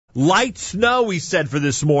Light snow, he said, for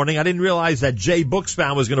this morning. I didn't realize that Jay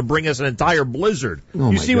Buxbaum was going to bring us an entire blizzard.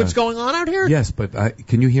 Oh, you see what's going on out here? Yes, but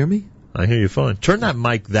can you hear me? I hear you fine. Turn that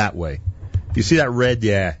mic that way. You see that red?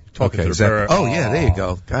 Yeah. Talking to the bird. Oh, yeah, there you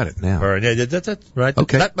go. Got it now. Yeah, that's right.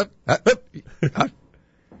 Okay.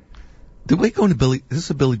 Did we go into Billy? Is this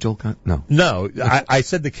a Billy Joel concert? No. I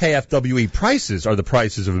said the KFWE prices are the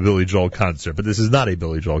prices of a Billy Joel concert, but this is not a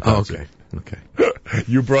Billy Joel concert. Oh, okay.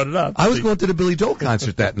 You brought it up. I was going to the Billy Joel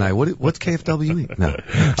concert that night. What's KFWE? No.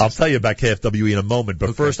 I'll tell you about KFWE in a moment,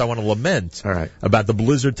 but first I want to lament about the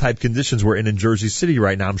blizzard-type conditions we're in Jersey City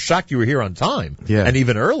right now. I'm shocked you were here on time, and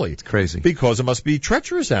even early. It's crazy. Because it must be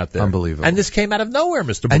treacherous out there. Unbelievable. And this came out of nowhere,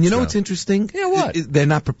 Mr. Buxbaum. And you know what's interesting? Yeah, what? They're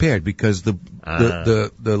not prepared because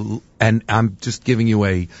and I'm just giving you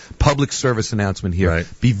a public service announcement here.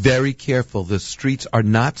 Right. Be very careful. The streets are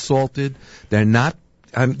not salted. They're not.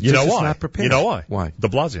 You know why? Not prepared. You know why? Why? De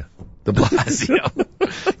Blasio. De Blasio.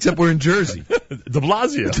 Except we're in Jersey. De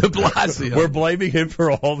Blasio. De Blasio. We're blaming him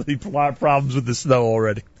for all the problems with the snow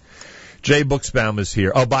already. Jay Buxbaum is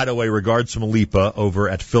here. Oh, by the way, regards from Lipa over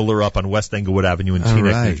at Filler Up on West Englewood Avenue in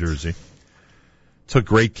Teaneck, New Jersey. Took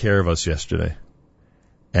great care of us yesterday.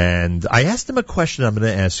 And I asked him a question I'm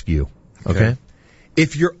going to ask you. Okay?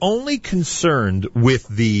 If you're only concerned with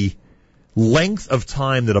the length of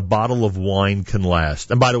time that a bottle of wine can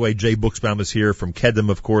last. And by the way, Jay Buxbaum is here from Kedem,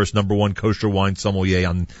 of course, #1 kosher wine sommelier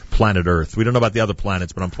on planet Earth. We don't know about the other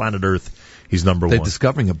planets, but on planet Earth, he's #1. They're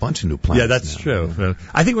discovering a bunch of new planets. Yeah, that's true.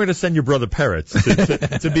 I think we're going to send your brother Peretz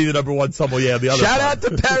to be the #1 sommelier on the other Shout planet.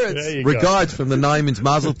 out to Peretz. Regards from the Neimans,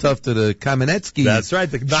 Mazel Tov to the Kamenetsky. That's right.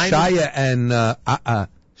 The Shaya and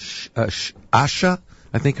Asha,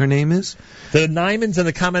 I think her name is. The Neimans and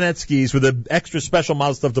the Kamenetskys with an extra special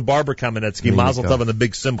mazel tov to Barbara Kamenetsky, mazel tov on the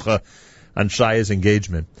big simcha on Shaya's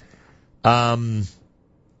engagement. What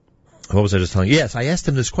was I just telling you? Yes, I asked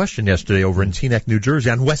him this question yesterday over in Teaneck, New Jersey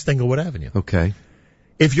on West Englewood Avenue. Okay.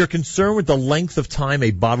 If you're concerned with the length of time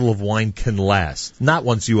a bottle of wine can last, not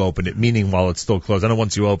once you open it, meaning while it's still closed. I know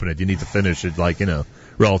once you open it, you need to finish it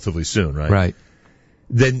relatively soon, right? Right.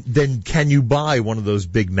 Then can you buy one of those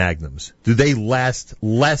big magnums? Do they last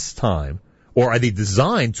less time, or are they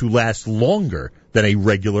designed to last longer than a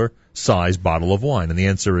regular size bottle of wine? And the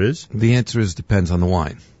answer is? The answer is depends on the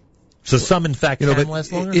wine. So some, in fact, can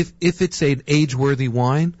last longer? If it's an age-worthy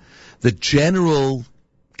wine, the general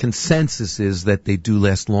consensus is that they do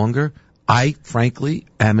last longer. I, frankly,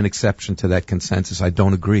 am an exception to that consensus. I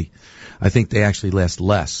don't agree. I think they actually last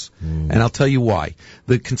less. And I'll tell you why.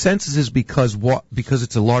 The consensus is because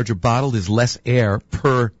it's a larger bottle, there's less air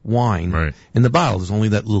per wine in the bottle. There's only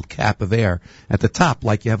that little cap of air at the top,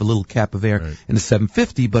 like you have a little cap of air in the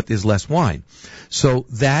 750, but there's less wine. So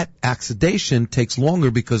that oxidation takes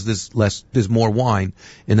longer because there's more wine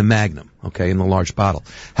in the Magnum, in the large bottle.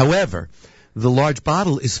 However, the large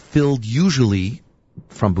bottle is filled usually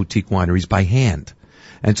from boutique wineries by hand.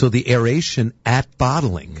 And so the aeration at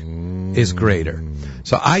bottling is greater.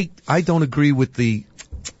 So I don't agree with the,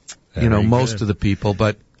 most of the people,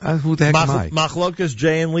 but who the heck am I? Machlokas,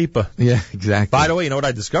 Jay, and Lipa. Yeah, exactly. By the way, you know what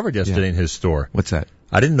I discovered yesterday in his store? What's that?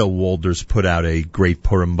 I didn't know Walders put out a great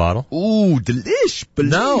Purim bottle. Ooh, delish.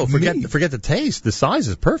 No, forget the taste. The size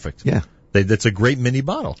is perfect. Yeah. That's a great mini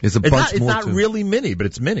bottle. It's not really mini, but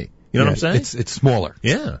it's mini. You know what I'm saying? It's smaller.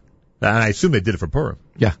 Yeah. And I assume they did it for Purim.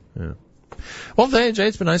 Yeah. Well, Jay,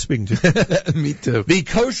 it's been nice speaking to you. Me too. The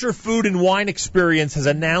Kosher Food and Wine Experience has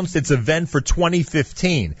announced its event for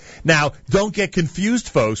 2015. Now, don't get confused,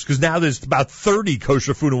 folks, because now there's about 30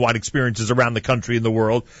 Kosher Food and Wine Experiences around the country and the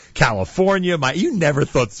world. California, you never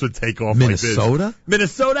thought this would take off Minnesota? like this.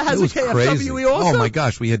 Minnesota has a KFWE also? Oh, my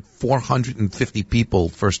gosh, we had 450 people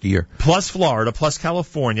first year. Plus Florida, plus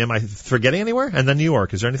California. Am I forgetting anywhere? And then New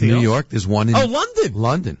York. Is there anything else? New York, there's one in... Oh, London!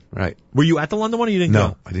 London, right. Were you at the London one or you didn't go?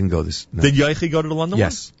 No, I didn't go this... No. Did Yoichi go to the London one?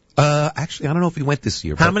 Yes. Actually, I don't know if he went this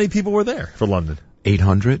year. How many people were there for London?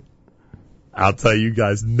 800. I'll tell you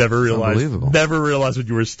guys, never realized when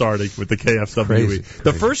you were starting with the KFWE. Crazy.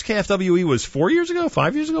 The first KFWE was 4 years ago,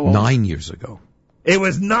 5 years ago? 9 years ago. It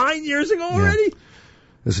was 9 years ago already? It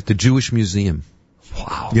was at the Jewish Museum.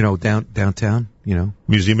 Wow. Downtown,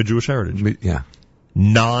 Museum of Jewish Heritage. Yeah.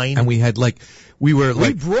 9. And we had we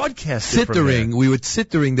broadcast sittering. We would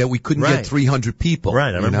sittering that we couldn't get 300 people.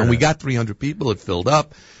 Right, I remember. And we got 300 people. It filled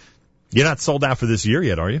up. You're not sold out for this year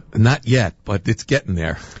yet, are you? Not yet, but it's getting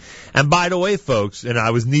there. And by the way, folks, and I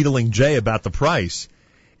was needling Jay about the price,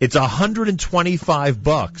 it's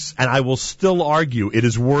 $125, and I will still argue it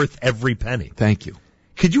is worth every penny. Thank you.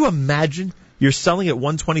 Could you imagine you're selling at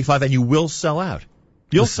 $125 and you will sell out?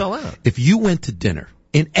 You'll sell out. If you went to dinner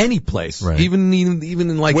in any place, even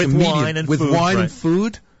in like with a medium, wine and with food, wine and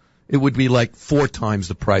food, it would be like 4 times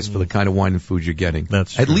the price for the kind of wine and food you're getting.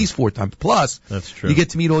 That's At true. least 4 times. Plus, That's true. you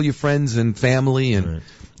get to meet all your friends and family, and Right.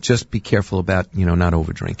 just be careful about, not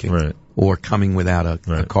over drinking. Right. Or coming without a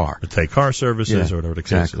Right. car. Or take car services Yeah, or whatever the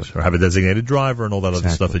case exactly. is. Or have a designated driver and all that other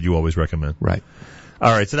Exactly. stuff that you always recommend. Right.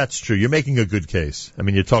 All right, so that's true. You're making a good case. I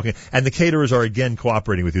mean, you're talking, and the caterers are again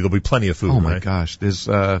cooperating with you. There'll be plenty of food. Oh my right? gosh. There's,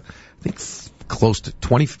 I think close to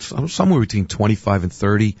 20, somewhere between 25 and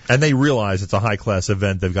 30. And they realize it's a high class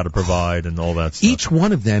event. They've got to provide and all that stuff. Each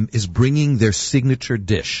one of them is bringing their signature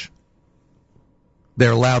dish.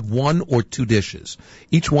 They're allowed 1 or 2 dishes.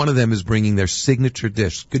 Each one of them is bringing their signature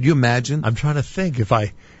dish. Could you imagine? I'm trying to think if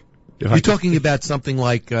You're talking about something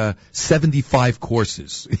like 75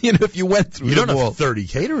 courses. If you went through you don't them all. have 30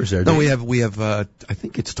 caterers there. Do No, you? we have. I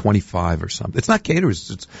think it's 25 or something. It's not caterers.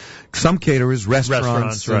 It's some caterers,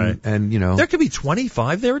 restaurants, right. and There could be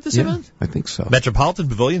 25 there at this yeah, event. I think so. Metropolitan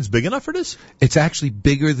Pavilion's big enough for this? It's actually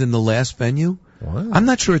bigger than the last venue. Wow. I'm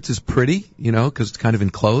not sure it's as pretty, because it's kind of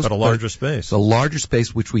enclosed. But a larger space. It's a larger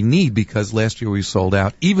space, which we need because last year we sold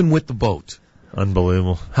out, even with the boat.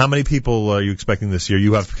 Unbelievable. How many people are you expecting this year?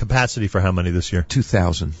 You have capacity for how many this year?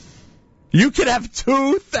 2,000. You could have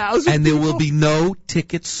 2,000 And there people? will be no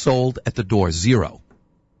tickets sold at the door. 0.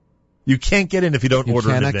 You can't get in if you don't You order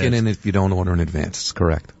in cannot advance. get in if you don't order in advance. It's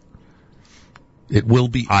correct. It will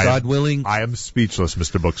be, God willing, I am speechless,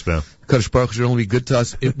 Mr. Buxbaum. Kadosh Baruch Hu should only be good to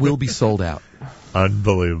us. It will be sold out.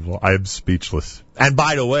 Unbelievable. I am speechless. And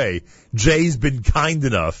by the way, Jay's been kind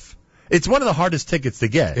enough. It's one of the hardest tickets to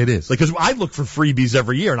get. It is. Because I look for freebies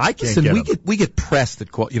every year and I can't Listen, get them. we get pressed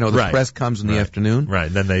at the Right. press comes in the Right. afternoon. Right.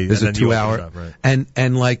 And then There's and a then you open 2-hour, it up, right.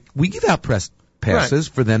 and like we give out press passes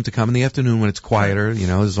for them to come in the afternoon when it's quieter.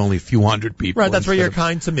 There's only a few hundred people. Right, that's why instead you're of-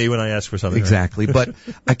 kind to me when I ask for something. Exactly. But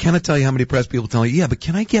I cannot tell you how many press people tell you, yeah, but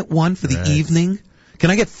can I get one for the Right. evening? Can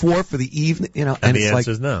I get 4 for the evening? And And the it's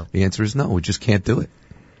answer is no. The answer is no. We just can't do it.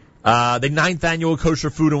 The 9th Annual Kosher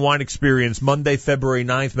Food and Wine Experience, Monday, February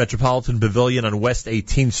 9th, Metropolitan Pavilion on West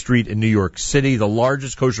 18th Street in New York City, the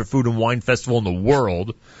largest kosher food and wine festival in the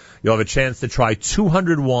world. You'll have a chance to try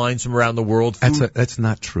 200 wines from around the world. That's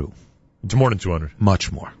not true. It's more than 200.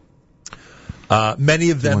 Much more.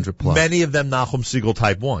 Many of them 200 plus. Nachum Siegel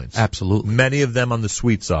type wines. Absolutely. Many of them on the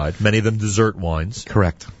sweet side. Many of them dessert wines.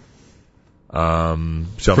 Correct. So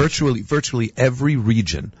Virtually every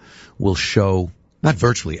region will show. Not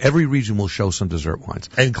virtually. Every region will show some dessert wines.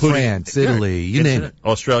 including France, Italy, you name it.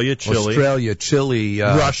 Australia, Chile,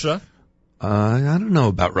 Russia. I don't know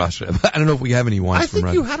about Russia. I don't know if we have any wines I from think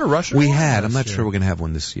Russia. you had a Russian We wine had. I'm last not year. sure we're going to have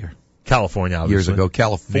one this year. California, obviously. Years ago, New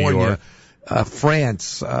California, York.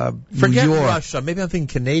 France, Forget New York, Russia. Maybe I'm thinking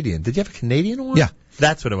Canadian. Did you have a Canadian one? Yeah.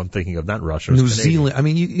 That's what I'm thinking of, not Russia. It was New Canadian. Zealand. I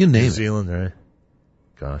mean, you name New it. Zealand, right?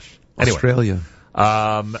 Gosh. Anyway, Australia.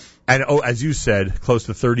 and as you said, close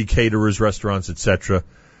to 30 caterers, restaurants, etc.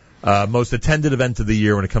 Most attended event of the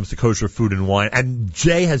year when it comes to kosher food and wine. And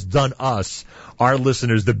Jay has done us, our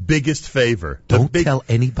listeners, the biggest favor. Don't tell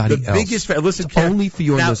anybody the else. Biggest favor. Listen, It's only for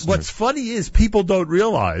your now, listeners. What's funny is people don't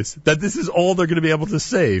realize that this is all they're going to be able to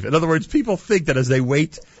save. In other words, people think that as they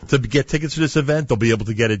wait to get tickets for this event, they'll be able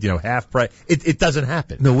to get it, half price. It doesn't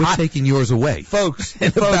happen. No, we're taking yours away. Folks,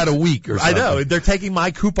 in about a week or something. I know. They're taking my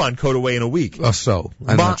coupon code away in a week. I'm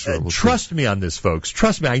not sure. We'll see. Trust me on this, folks.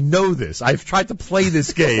 Trust me. I know this. I've tried to play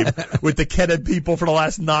this game with the Kenneth people for the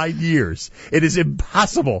last 9 years. It is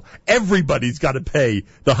impossible. Everybody's got to pay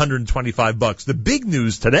the $125. The big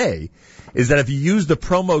news today is that if you use the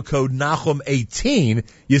promo code Nachum18,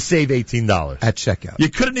 you save $18 At checkout. You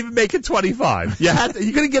couldn't even make it 25. You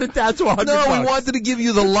couldn't get it down to $100. No, we wanted to give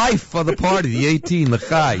you the life of the party, the 18, the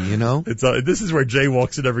chai, It's this is where Jay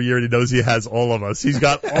walks in every year and he knows he has all of us. He's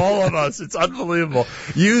got all of us. It's unbelievable.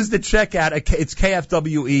 Use the checkout. It's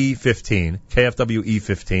KFWE15.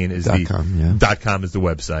 KFWE15 is .com is the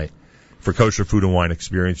website for kosher food and wine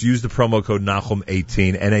experience. Use the promo code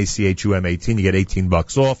Nachum18, Nachum18. You get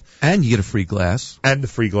 $18 off. And you get a free glass. And the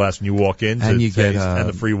free glass when you walk in. And you taste, get, and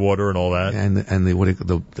the free water and all that. And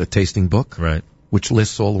the tasting book. Right. Which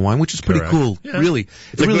lists all the wine, which is pretty Correct. Cool. Yeah. Really.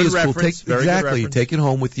 It's it a really good is reference. cool. Very good Exactly. reference. Take it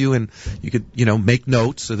home with you and you could, make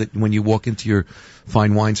notes so that when you walk into your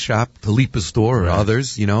fine wine shop, the Lipa store or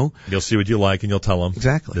others, You'll see what you like and you'll tell them.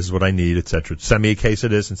 Exactly. This is what I need, etc. Send me a case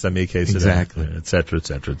of this and send me a case of that. Exactly. Etc.,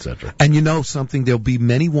 etc., etc. And something, there'll be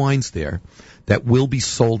many wines there that will be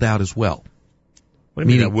sold out as well. What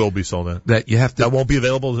do you mean that will be sold out? That you have to. That won't be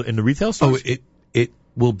available in the retail stores? Oh, it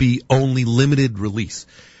will be only limited release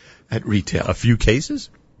at retail. A few cases?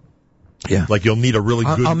 Yeah. Like you'll need a really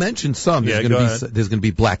good... I'll mention some. Yeah, There's going to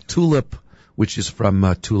be Black Tulip, which is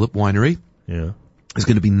from Tulip Winery. Yeah. There's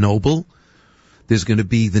going to be Noble. There's going to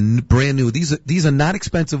be the brand new. These are not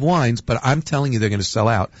expensive wines, but I'm telling you they're going to sell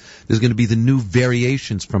out. There's going to be the new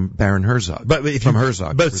variations from Baron Herzog.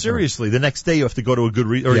 Herzog. But seriously, the next day you have to go to a good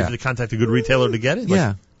you have to contact a good retailer to get it.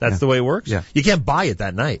 That's the way it works. Yeah. You can't buy it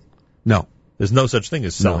that night. No, there's no such thing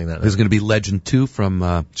as selling that. There's going to be Legend 2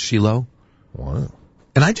 from Shiloh. Wow.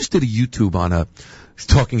 And I just did a YouTube on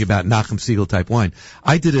talking about Nachum Siegel type wine.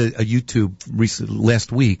 I did a YouTube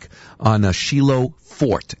last week on Shiloh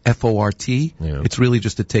Fort, F-O-R-T. Yeah. It's really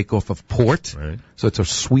just a takeoff of port. Right. So it's a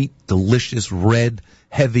sweet, delicious, red,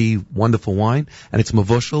 heavy, wonderful wine. And it's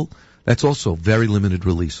Mavoshel. That's also very limited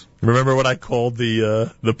release. Remember what I called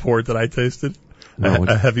the port that I tasted?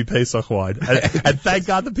 A heavy Pesach wine. And thank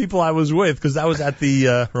God the people I was with, because that was at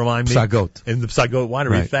the, remind me. Psagot. In the Psagot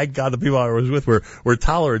winery. Right. Thank God the people I was with were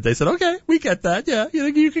tolerant. They said, okay, we get that. Yeah,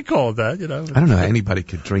 you can call it that, I don't know how anybody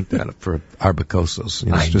could drink that for Arbacosos.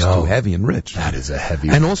 It's just too heavy and rich. That is a heavy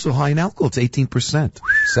And also high in alcohol. It's 18%.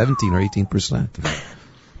 17 or 18%.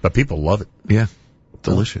 But people love it. Yeah.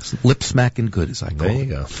 Delicious. Lip smacking good, as I call it. There you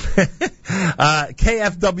go.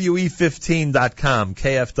 KFWE15.com.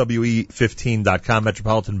 KFWE15.com.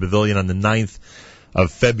 Metropolitan Pavilion on the 9th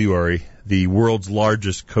of February. The world's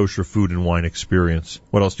largest kosher food and wine experience.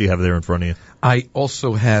 What else do you have there in front of you? I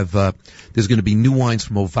also have, there's going to be new wines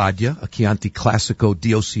from Ovadia, a Chianti Classico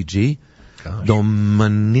DOCG.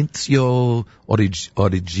 Dominizio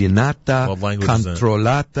Originata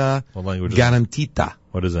Controllata Garantita.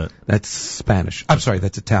 What is that? That's Spanish. I'm sorry,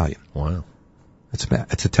 that's Italian. Wow. It's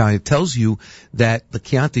Italian. It tells you that the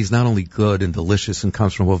Chianti is not only good and delicious and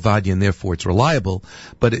comes from Ovadia and therefore it's reliable,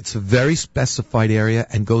 but it's a very specified area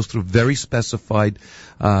and goes through very specified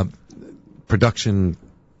production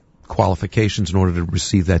qualifications in order to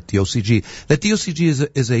receive that DOCG. That DOCG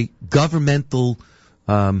is a governmental.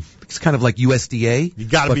 It's kind of like USDA. You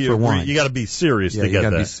got to be for wine. You got to be serious to get that. You got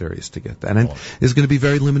to be serious to get that. And there's going to be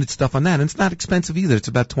very limited stuff on that. And it's not expensive either. It's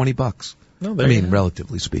about $20. No,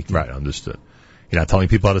 relatively speaking. Right, understood. You're not telling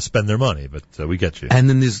people how to spend their money, but we get you. And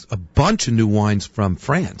then there's a bunch of new wines from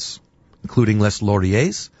France, including Les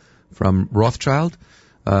Lauriers from Rothschild,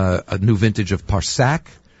 a new vintage of Parsac,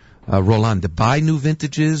 Roland de Bay new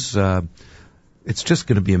vintages. It's just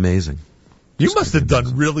going to be amazing. You must have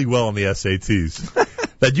done really well on the SATs.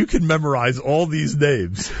 That you can memorize all these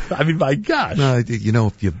names. I mean, my gosh. No,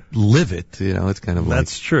 if you live it, it's kind of like...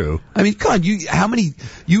 That's true. I mean, come on, you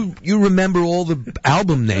remember all the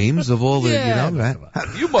album names of all the, right?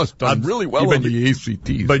 You must have done really well on the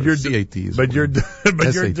ACTs. But you're CATs. But you're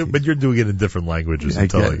doing it in different languages. I'm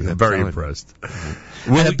telling you. I'm very impressed.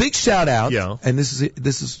 And a big shout out, and this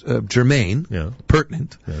is germane,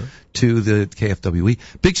 pertinent to the KFWE.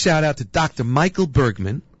 Big shout out to Dr. Michael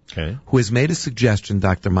Bergman, who has made a suggestion.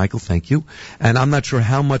 Dr. Michael, thank you. And I'm not sure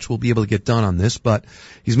how much we'll be able to get done on this, but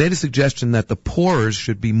he's made a suggestion that the pourers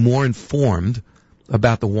should be more informed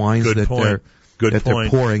about the wines they're pouring.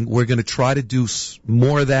 We're going to try to do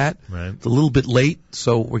more of that. Right. It's a little bit late,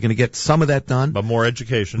 so we're going to get some of that done. But more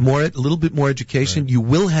education. A little bit more education. Right. You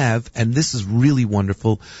will have, and this is really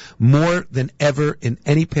wonderful, more than ever in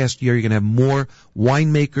any past year, you're going to have more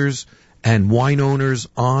winemakers and wine owners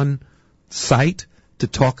on site to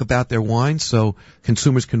talk about their wine, so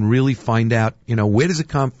consumers can really find out, where does it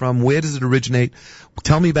come from, where does it originate,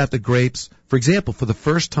 tell me about the grapes. For example, for the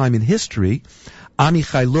first time in history,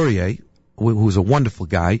 Amichai Lurie, who's a wonderful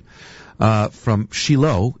guy, from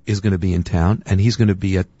Shiloh, is going to be in town, and he's going to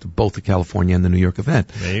be at both the California and the New York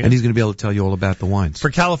event. And he's going to be able to tell you all about the wines.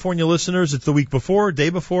 For California listeners, it's the week before,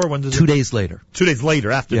 day before? When does 2 days later. 2 days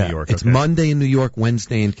later, after New York. It's Monday in New York,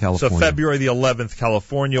 Wednesday in California. So February the 11th,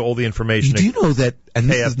 California, all the information. Do you know that, and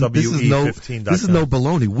this is no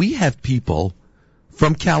baloney, we have people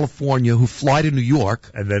from California who fly to New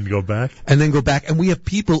York. And then go back? And we have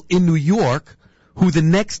people in New York who the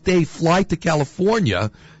next day fly to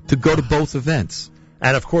California to go to both events.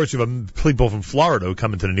 And of course, you have people from Florida who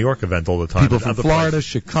come into the New York event all the time. People from Florida,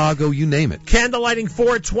 Chicago, you name it. Candlelighting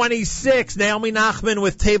 426. Naomi Nachman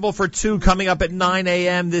with Table for Two coming up at 9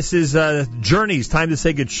 a.m. This is Journeys. Time to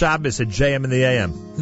say good Shabbos at JM in the AM.